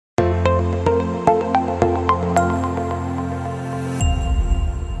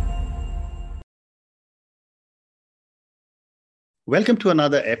Welcome to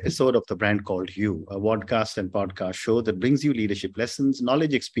another episode of The Brand Called You, a podcast and podcast show that brings you leadership lessons,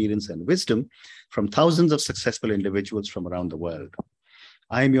 knowledge, experience, and wisdom from thousands of successful individuals from around the world.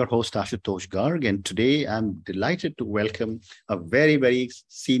 I am your host, Ashutosh Garg, and today I'm delighted to welcome a very, very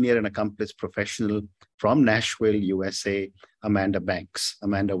senior and accomplished professional from Nashville, USA, Amanda Banks.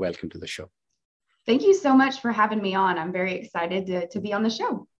 Amanda, welcome to the show. Thank you so much for having me on. I'm very excited to be on the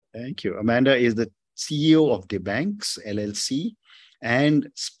show. Thank you. Amanda is the CEO of DeBanks, LLC, and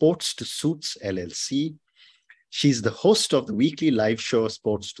Sports To Suits, LLC. She's the host of the weekly live show,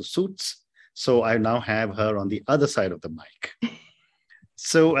 Sports To Suits. So I now have her on the other side of the mic.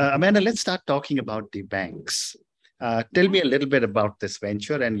 So Amanda, let's start talking about DeBanks. Tell me a little bit about this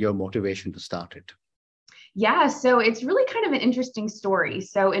venture and your motivation to start it. Yeah, so it's really kind of an interesting story.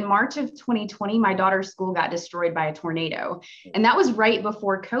 So in March of 2020, my daughter's school got destroyed by a tornado, and that was right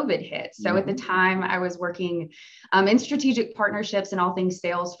before COVID hit. So at the time, I was working in strategic partnerships and all things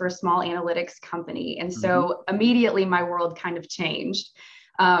sales for a small analytics company. And so immediately my world kind of changed.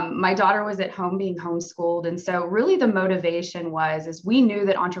 My daughter was at home being homeschooled. And so really the motivation is we knew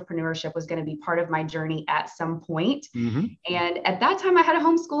that entrepreneurship was going to be part of my journey at some point. And at that time I had a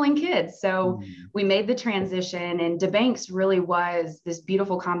homeschooling kid. So we made the transition, and DeBanks really was this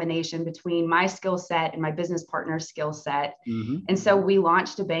beautiful combination between my skill set and my business partner's skill set. And so we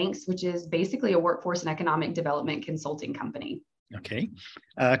launched DeBanks, which is basically a workforce and economic development consulting company. Okay.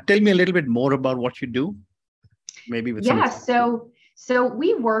 Tell me a little bit more about what you do. Maybe with So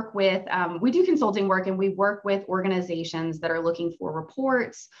we work with, we do consulting work, and we work with organizations that are looking for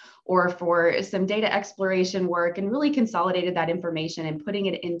reports or for some data exploration work, and really consolidated that information and putting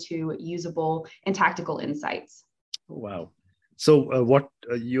it into usable and tactical insights. Wow. So what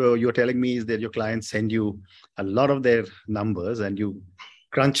you're telling me is that your clients send you a lot of their numbers, and you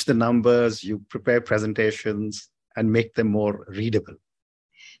crunch the numbers, you prepare presentations and make them more readable.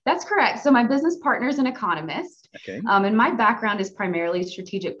 That's correct. So my business partner is an economist. Okay. And my background is primarily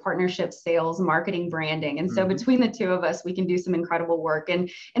strategic partnerships, sales, marketing, branding. And so between the two of us, we can do some incredible work and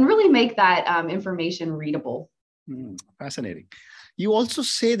really make that information readable. Fascinating. You also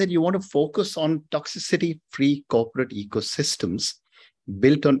say that you want to focus on toxicity-free corporate ecosystems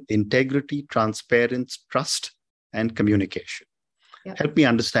built on integrity, transparency, trust, and communication. Yep. Help me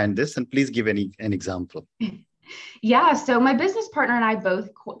understand this, and please give an example. Yeah. So my business partner and I both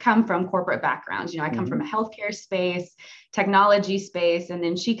come from corporate backgrounds. I come from a healthcare space, technology space, and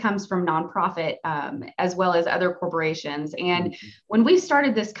then she comes from nonprofit as well as other corporations. And when we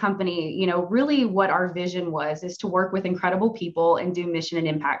started this company, really what our vision is to work with incredible people and do mission and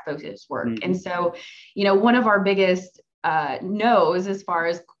impact focused work. And so, one of our biggest no's as far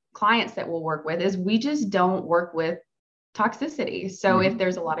as clients that we'll work with is we just don't work with toxicity. So if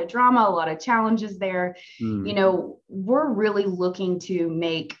there's a lot of drama, a lot of challenges there, we're really looking to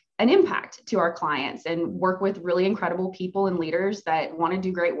make an impact to our clients and work with really incredible people and leaders that want to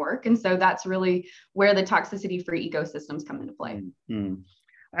do great work. And so that's really where the toxicity-free ecosystems come into play.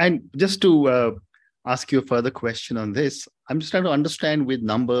 And just to ask you a further question on this, I'm just trying to understand with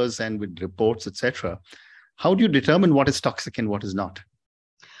numbers and with reports, etc. How do you determine what is toxic and what is not?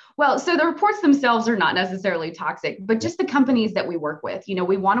 Well, so the reports themselves are not necessarily toxic, but just the companies that we work with.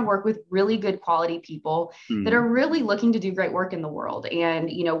 We want to work with really good quality people that are really looking to do great work in the world.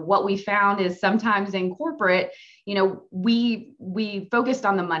 And, what we found is sometimes in corporate, we focused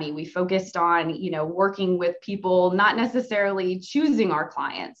on the money. We focused on, working with people, not necessarily choosing our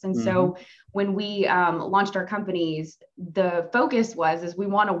clients. And so when we launched our companies, the focus is we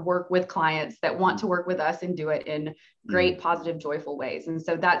want to work with clients that want to work with us and do it in great, positive, joyful ways. And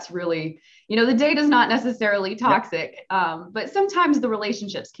so that's really, the data is not necessarily toxic, but sometimes the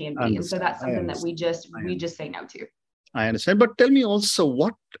relationships can be. And so that's something that we just say no to. I understand. But tell me also,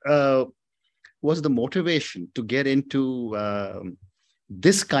 what was the motivation to get into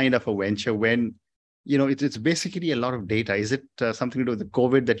this kind of a venture when, it's basically a lot of data? Is it something to do with the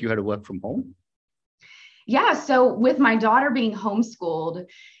COVID that you had to work from home? Yeah. So with my daughter being homeschooled,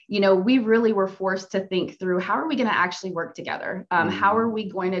 we really were forced to think through, how are we going to actually work together? How are we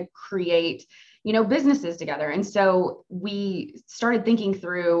going to create, businesses together? And so we started thinking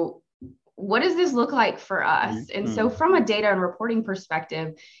through, what does this look like for us? And so from a data and reporting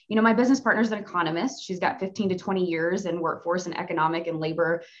perspective, my business partner is an economist. She's got 15 to 20 years in workforce and economic and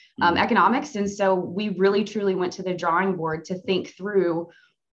labor economics. And so we really, truly went to the drawing board to think through,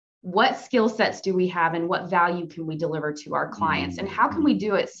 what skill sets do we have and what value can we deliver to our clients, and how can we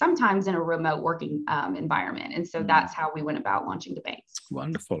do it sometimes in a remote working environment? And so that's how we went about launching DeBanks.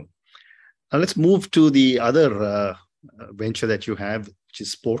 Wonderful. Now let's move to the other venture that you have, which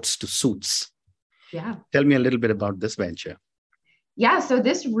is Sports To Suits. Yeah. Tell me a little bit about this venture. Yeah, so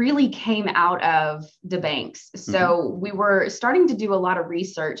this really came out of DeBanks. So we were starting to do a lot of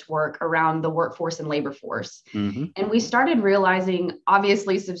research work around the workforce and labor force. And we started realizing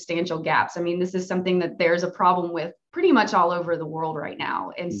obviously substantial gaps. I mean, this is something that there's a problem with pretty much all over the world right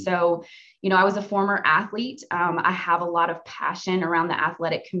now. And so, I was a former athlete. I have a lot of passion around the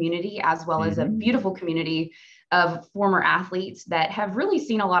athletic community, as well as a beautiful community of former athletes that have really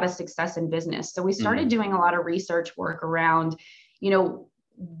seen a lot of success in business. So we started doing a lot of research work around,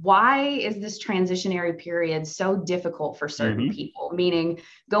 why is this transitionary period so difficult for certain people, meaning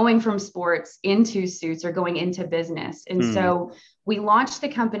going from sports into suits or going into business. And so we launched the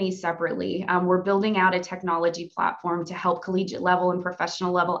company separately. We're building out a technology platform to help collegiate level and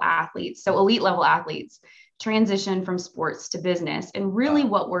professional level athletes, so elite level athletes, transition from sports to business. And really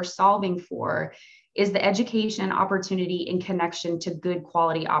what we're solving for is the education opportunity in connection to good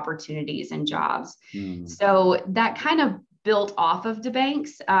quality opportunities and jobs. So that kind of built off of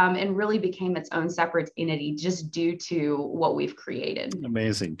DeBanks and really became its own separate entity just due to what we've created.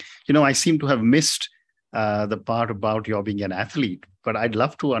 Amazing. I seem to have missed the part about your being an athlete, but I'd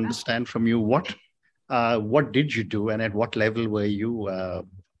love to understand from you what did you do and at what level were you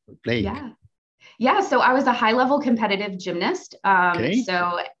playing? Yeah. So I was a high level competitive gymnast. Okay.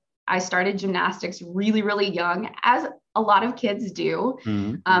 So I started gymnastics really, really young, as a lot of kids do.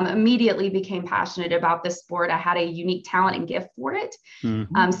 Immediately became passionate about this sport. I had a unique talent and gift for it.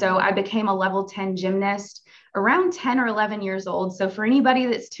 So I became a level 10 gymnast around 10 or 11 years old. So for anybody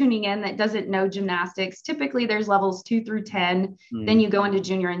that's tuning in that doesn't know gymnastics, typically there's levels 2 through 10. Then you go into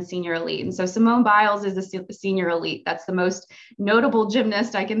junior and senior elite. And so Simone Biles is a senior elite. That's the most notable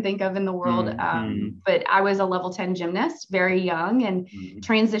gymnast I can think of in the world. But I was a level 10 gymnast, very young, and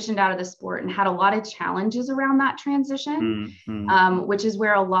transitioned out of the sport and had a lot of challenges around that transition, which is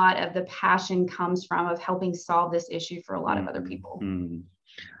where a lot of the passion comes from of helping solve this issue for a lot of other people.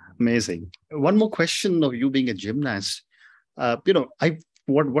 Amazing. One more question of you being a gymnast. What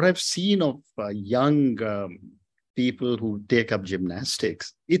I've seen of young people who take up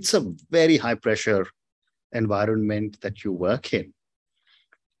gymnastics, it's a very high pressure environment that you work in.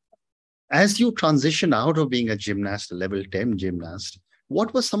 As you transition out of being a gymnast, a level 10 gymnast,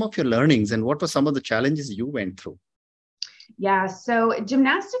 what were some of your learnings and what were some of the challenges you went through? Yeah, so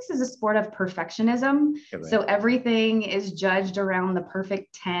gymnastics is a sport of perfectionism. Correct. So everything is judged around the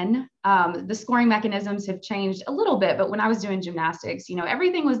perfect 10. The scoring mechanisms have changed a little bit, but when I was doing gymnastics,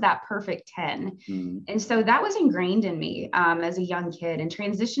 everything was that perfect 10. And so that was ingrained in me as a young kid. And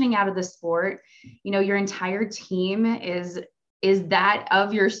transitioning out of the sport, your entire team is that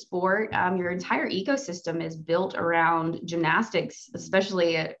of your sport. Your entire ecosystem is built around gymnastics,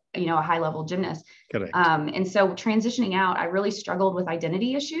 especially a high level gymnast. Correct. And so transitioning out, I really struggled with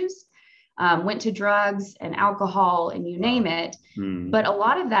identity issues, went to drugs and alcohol and you name it. But a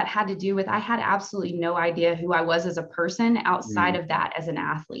lot of that had to do with, I had absolutely no idea who I was as a person outside of that as an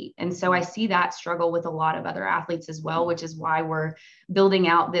athlete. And so I see that struggle with a lot of other athletes as well, which is why we're building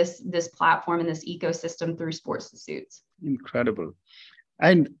out this platform and this ecosystem through Sports To Suits. Incredible.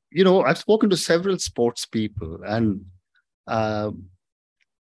 And, I've spoken to several sports people, and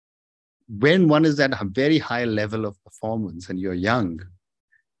when one is at a very high level of performance and you're young,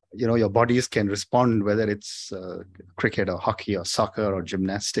 your bodies can respond, whether it's cricket or hockey or soccer or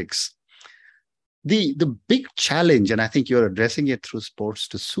gymnastics. The big challenge, and I think you're addressing it through Sports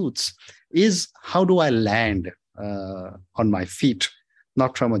To Suits, is how do I land on my feet?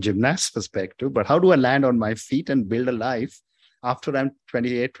 Not from a gymnast perspective, but how do I land on my feet and build a life after I'm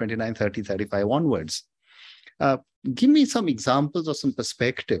 28, 29, 30, 35 onwards? Give me some examples or some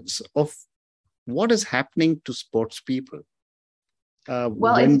perspectives of what is happening to sports people.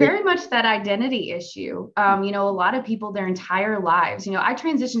 Well, it's very much that identity issue. A lot of people, their entire lives, I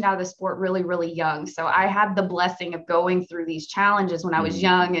transitioned out of the sport really, really young. So I had the blessing of going through these challenges when I was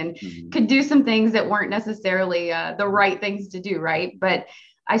young and could do some things that weren't necessarily the right things to do, right? But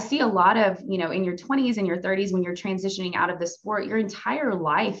I see a lot of, in your 20s and your 30s, when you're transitioning out of the sport, your entire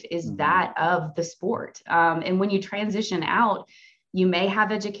life is that of the sport. And when you transition out, you may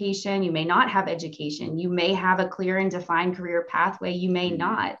have education, you may not have education, you may have a clear and defined career pathway, you may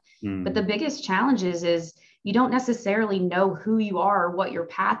not. But the biggest challenge is you don't necessarily know who you are or what your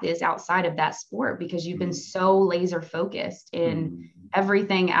path is outside of that sport because you've been so laser focused in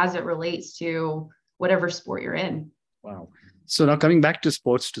everything as it relates to whatever sport you're in. Wow. So now coming back to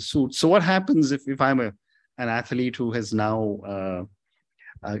Sports To Suit. So what happens if I'm an athlete who has now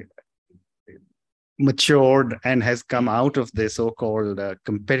matured and has come out of the so-called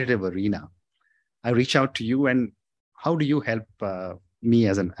competitive arena? I reach out to you, and how do you help me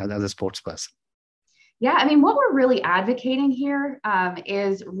as a sports person? Yeah, I mean, what we're really advocating here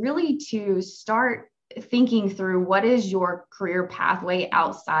is really to start thinking through what is your career pathway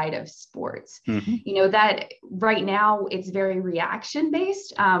outside of sports. Mm-hmm. You know, that right now it's very reaction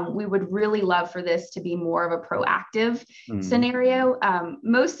based. We would really love for this to be more of a proactive scenario.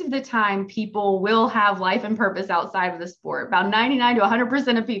 Most of the time, people will have life and purpose outside of the sport, about 99 to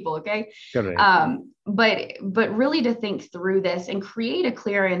 100% of people. Okay. Correct. But really to think through this and create a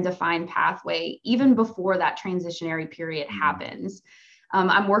clear and defined pathway even before that transitionary period happens.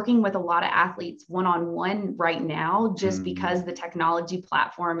 I'm working with a lot of athletes one-on-one right now, just because the technology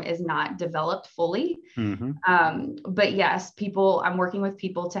platform is not developed fully. But yes, I'm working with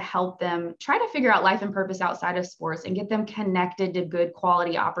people to help them try to figure out life and purpose outside of sports and get them connected to good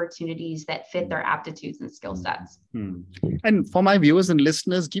quality opportunities that fit their aptitudes and skill sets. And for my viewers and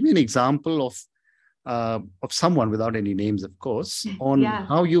listeners, give me an example of someone, without any names, of course, on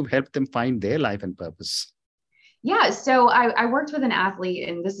how you've helped them find their life and purpose. Yeah, so I worked with an athlete,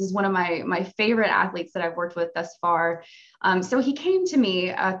 and this is one of my favorite athletes that I've worked with thus far. So he came to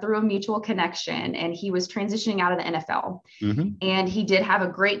me through a mutual connection, and he was transitioning out of the NFL. And he did have a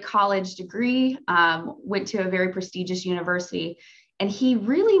great college degree, went to a very prestigious university, and he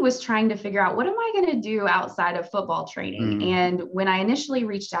really was trying to figure out, what am I going to do outside of football training? And when I initially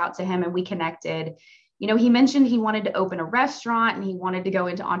reached out to him and we connected, you know, he mentioned he wanted to open a restaurant and he wanted to go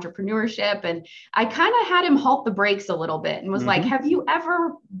into entrepreneurship. And I kind of had him halt the brakes a little bit and was like, have you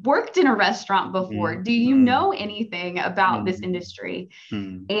ever worked in a restaurant before? Do you know anything about this industry?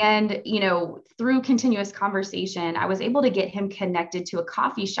 And, you know, through continuous conversation, I was able to get him connected to a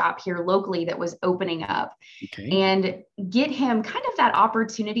coffee shop here locally that was opening up and get him kind of that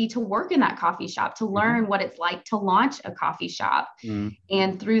opportunity to work in that coffee shop, to learn what it's like to launch a coffee shop.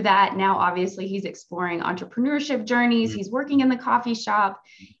 And through that, now, obviously, he's exploring entrepreneurship journeys. He's working in the coffee shop,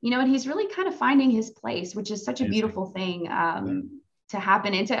 you know, and he's really kind of finding his place, which is such a beautiful thing to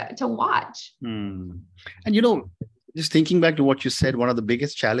happen and to watch. And, you know, just thinking back to what you said, one of the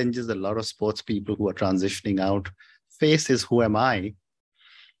biggest challenges a lot of sports people who are transitioning out face is, who am I?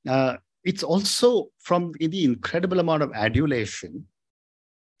 It's also from the incredible amount of adulation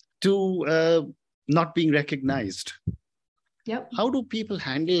to not being recognized. How do people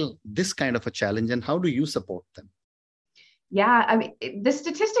handle this kind of a challenge, and how do you support them? Yeah, I mean, the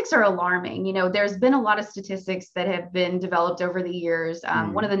statistics are alarming. You know, there's been a lot of statistics that have been developed over the years.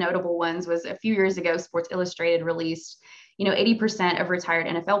 One of the notable ones was a few years ago, Sports Illustrated released, you know, 80% of retired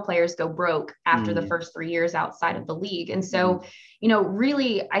NFL players go broke after the first 3 years outside of the league. And so, you know,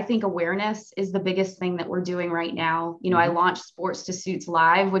 really, I think awareness is the biggest thing that we're doing right now. You know, I launched Sports To Suits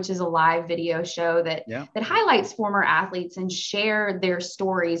Live, which is a live video show that highlights former athletes and share their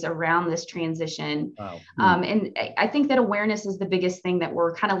stories around this transition. And I think that awareness is the biggest thing that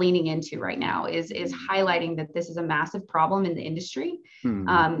we're kind of leaning into right now, is highlighting that this is a massive problem in the industry,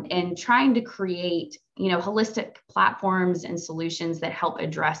 and trying to create, you know, holistic platforms and solutions that help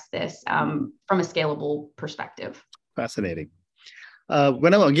address this from a scalable perspective. Fascinating.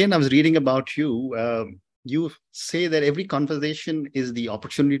 When I was reading about you, you say that every conversation is the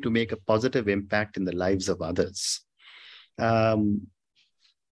opportunity to make a positive impact in the lives of others.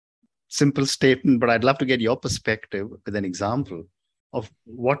 Simple statement, but I'd love to get your perspective with an example of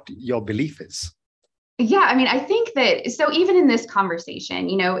what your belief is. Yeah, I mean, I think that, so even in this conversation,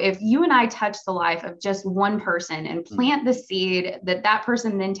 you know, if you and I touch the life of just one person and plant the seed that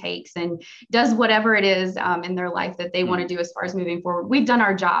person then takes and does whatever it is in their life that they want to do as far as moving forward, we've done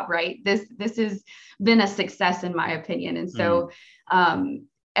our job, right? This has been a success, in my opinion. And so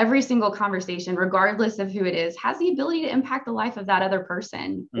every single conversation, regardless of who it is, has the ability to impact the life of that other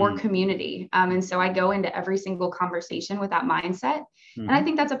person or community. And so I go into every single conversation with that mindset. And I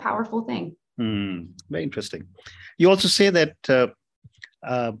think that's a powerful thing. Very interesting. You also say that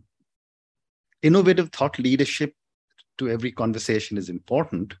innovative thought leadership to every conversation is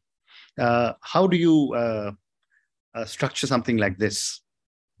important. How do you structure something like this?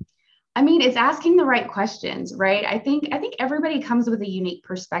 I mean, it's asking the right questions, right? I think everybody comes with a unique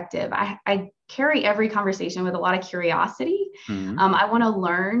perspective. I carry every conversation with a lot of curiosity. I want to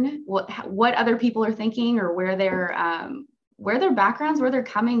learn what other people are thinking, or where their backgrounds, where they're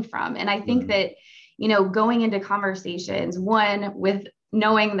coming from. And I think that, you know, going into conversations, one, with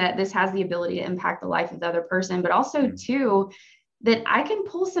knowing that this has the ability to impact the life of the other person, but also two, that I can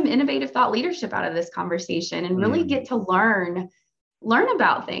pull some innovative thought leadership out of this conversation and really get to learn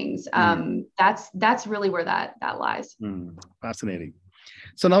about things. That's really where that lies. Fascinating.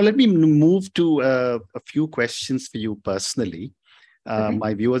 So now let me move to a few questions for you personally.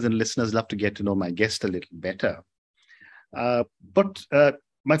 My viewers and listeners love to get to know my guest a little better. But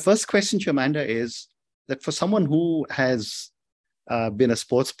my first question to Amanda is, that for someone who has been a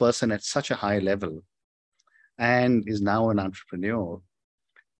sports person at such a high level and is now an entrepreneur,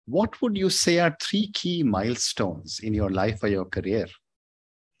 what would you say are three key milestones in your life or your career?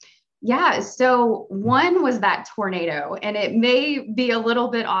 Yeah. So one was that tornado, and it may be a little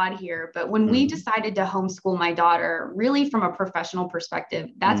bit odd here, but when we decided to homeschool my daughter, really from a professional perspective,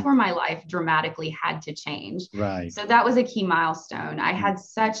 that's where my life dramatically had to change. Right. So that was a key milestone. I had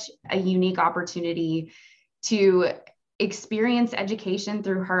such a unique opportunity to experience education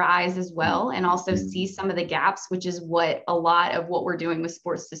through her eyes as well, and also see some of the gaps, which is what a lot of what we're doing with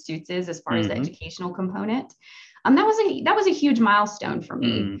Sports to Suits is, as far as the educational component. That was a huge milestone for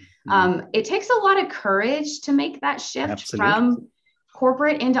me. It takes a lot of courage to make that shift from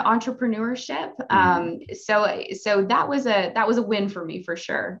corporate into entrepreneurship. So that was a win for me for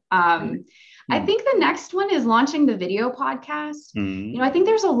sure. I think the next one is launching the video podcast. You know, I think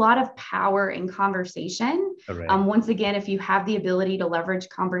there's a lot of power in conversation. Once again, if you have the ability to leverage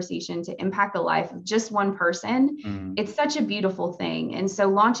conversation to impact the life of just one person, it's such a beautiful thing. And so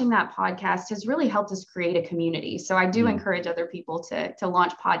launching that podcast has really helped us create a community. So I do encourage other people to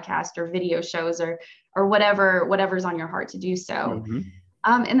launch podcasts or video shows or whatever's on your heart to do so.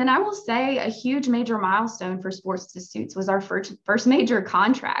 And then I will say a huge major milestone for Sports to Suits was our first major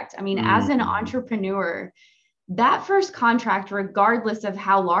contract. I mean, as an entrepreneur, that first contract, regardless of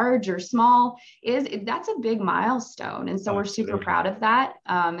how large or small, that's a big milestone. And so we're super proud of that.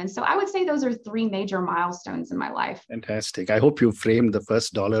 And so I would say those are three major milestones in my life. Fantastic. I hope you framed the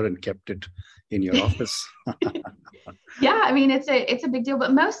first dollar and kept it in your office. Yeah, I mean, it's a big deal,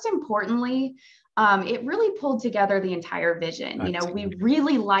 but most importantly, it really pulled together the entire vision. You know, we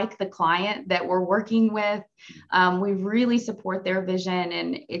really like the client that we're working with. We really support their vision,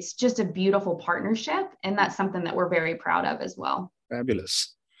 and it's just a beautiful partnership. And that's something that we're very proud of as well.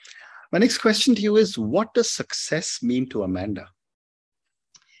 Fabulous. My next question to you is, what does success mean to Amanda?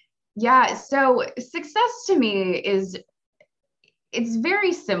 Yeah, so success to me it's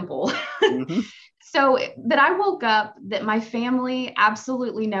very simple. So that I woke up, that my family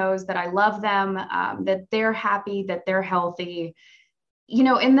absolutely knows that I love them, that they're happy, that they're healthy, you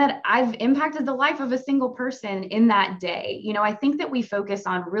know, and that I've impacted the life of a single person in that day. You know, I think that we focus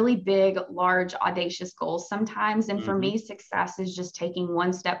on really big, large, audacious goals sometimes. And for me, success is just taking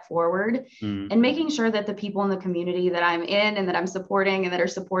one step forward and making sure that the people in the community that I'm in and that I'm supporting and that are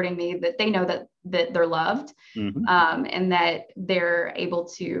supporting me, that they know that they're loved and that they're able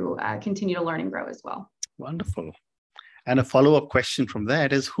to continue to learn and grow as well. Wonderful. And a follow-up question from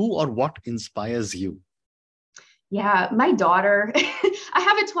that is, who or what inspires you? Yeah, my daughter. I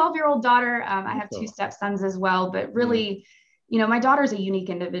have a 12-year-old daughter. I have two stepsons as well, but really, you know, my daughter's a unique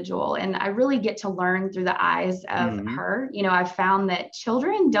individual, and I really get to learn through the eyes of her. You know, I've found that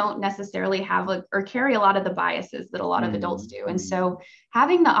children don't necessarily have or carry a lot of the biases that a lot of adults do. And so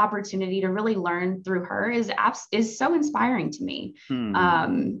having the opportunity to really learn through her is so inspiring to me.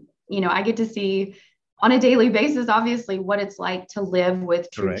 You know, I get to see on a daily basis, obviously, what it's like to live with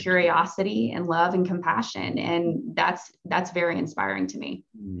true curiosity and love and compassion. And that's very inspiring to me.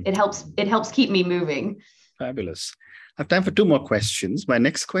 It helps keep me moving. Fabulous. I have time for two more questions. My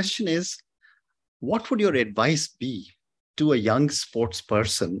next question is, what would your advice be to a young sports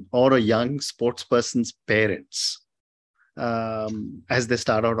person or a young sports person's parents as they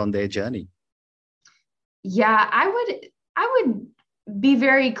start out on their journey? Yeah, I would be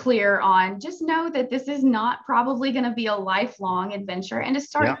very clear on, just know that this is not probably going to be a lifelong adventure, and to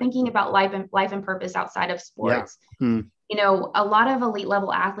start thinking about life and purpose outside of sports. You know, a lot of elite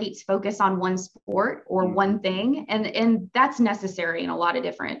level athletes focus on one sport or one thing, and that's necessary in a lot of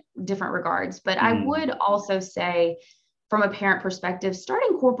different regards. But I would also say, from a parent perspective, start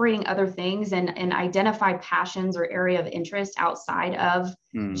incorporating other things and identify passions or area of interest outside of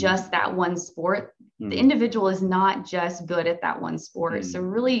just that one sport. The individual is not just good at that one sport. So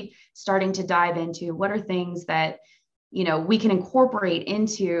really starting to dive into what are things that, you know, we can incorporate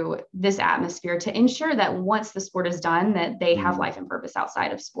into this atmosphere to ensure that once the sport is done, that they have life and purpose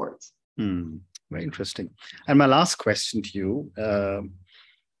outside of sports. Very interesting. And my last question to you,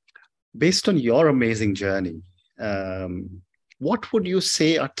 based on your amazing journey, what would you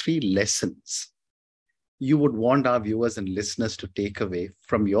say are three lessons you would want our viewers and listeners to take away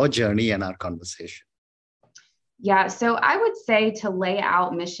from your journey and our conversation? Yeah, so I would say to lay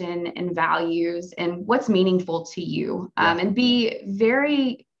out mission and values and what's meaningful to you, and be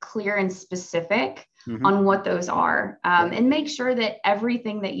very clear and specific on what those are, and make sure that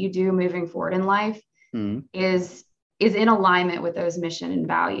everything that you do moving forward in life is in alignment with those mission and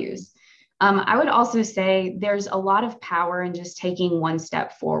values. I would also say there's a lot of power in just taking one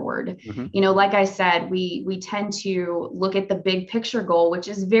step forward. Mm-hmm. You know, like I said, we tend to look at the big picture goal, which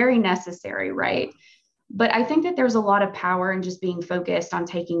is very necessary, right? But I think that there's a lot of power in just being focused on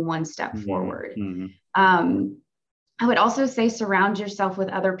taking one step forward. I would also say surround yourself with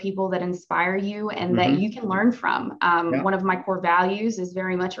other people that inspire you and that you can learn from. One of my core values is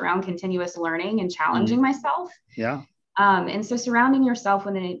very much around continuous learning and challenging myself. Yeah. And so surrounding yourself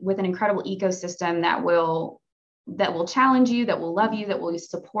with an incredible ecosystem that will challenge you, that will love you, that will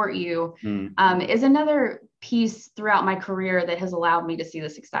support you, is another piece throughout my career that has allowed me to see the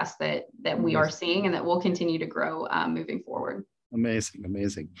success that we are seeing and that will continue to grow moving forward.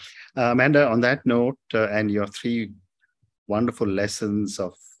 Amazing. Amanda, on that note, and your 3 wonderful lessons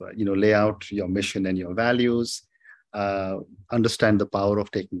of, lay out your mission and your values, understand the power of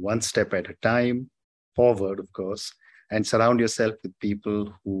taking one step at a time forward, of course, and surround yourself with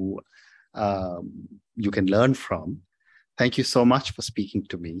people who you can learn from. Thank you so much for speaking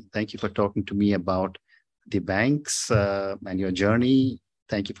to me. Thank you for talking to me about DeBanks and your journey.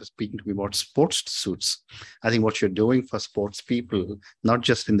 Thank you for speaking to me about Sports To Suits. I think what you're doing for sports people, not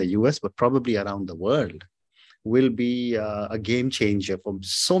just in the US, but probably around the world, will be a game changer for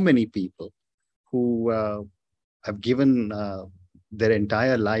so many people who have given their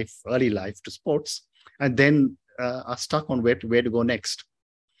entire life, early life, to sports, and then are stuck on where to go next.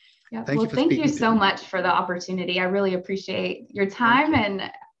 Yeah. Thank you so much for the opportunity. I really appreciate your time, and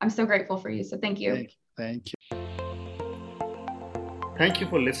I'm so grateful for you. So thank you. Thank you. Thank you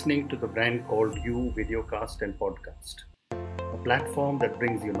for listening to the Brand Called You videocast and podcast, a platform that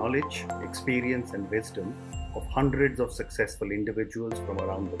brings you knowledge, experience, and wisdom of hundreds of successful individuals from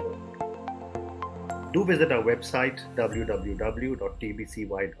around the world. Do visit our website www.tbcy.in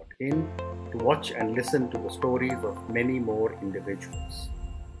to watch and listen to the stories of many more individuals.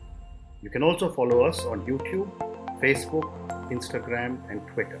 You can also follow us on YouTube, Facebook, Instagram, and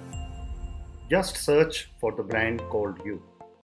Twitter. Just search for the Brand Called You.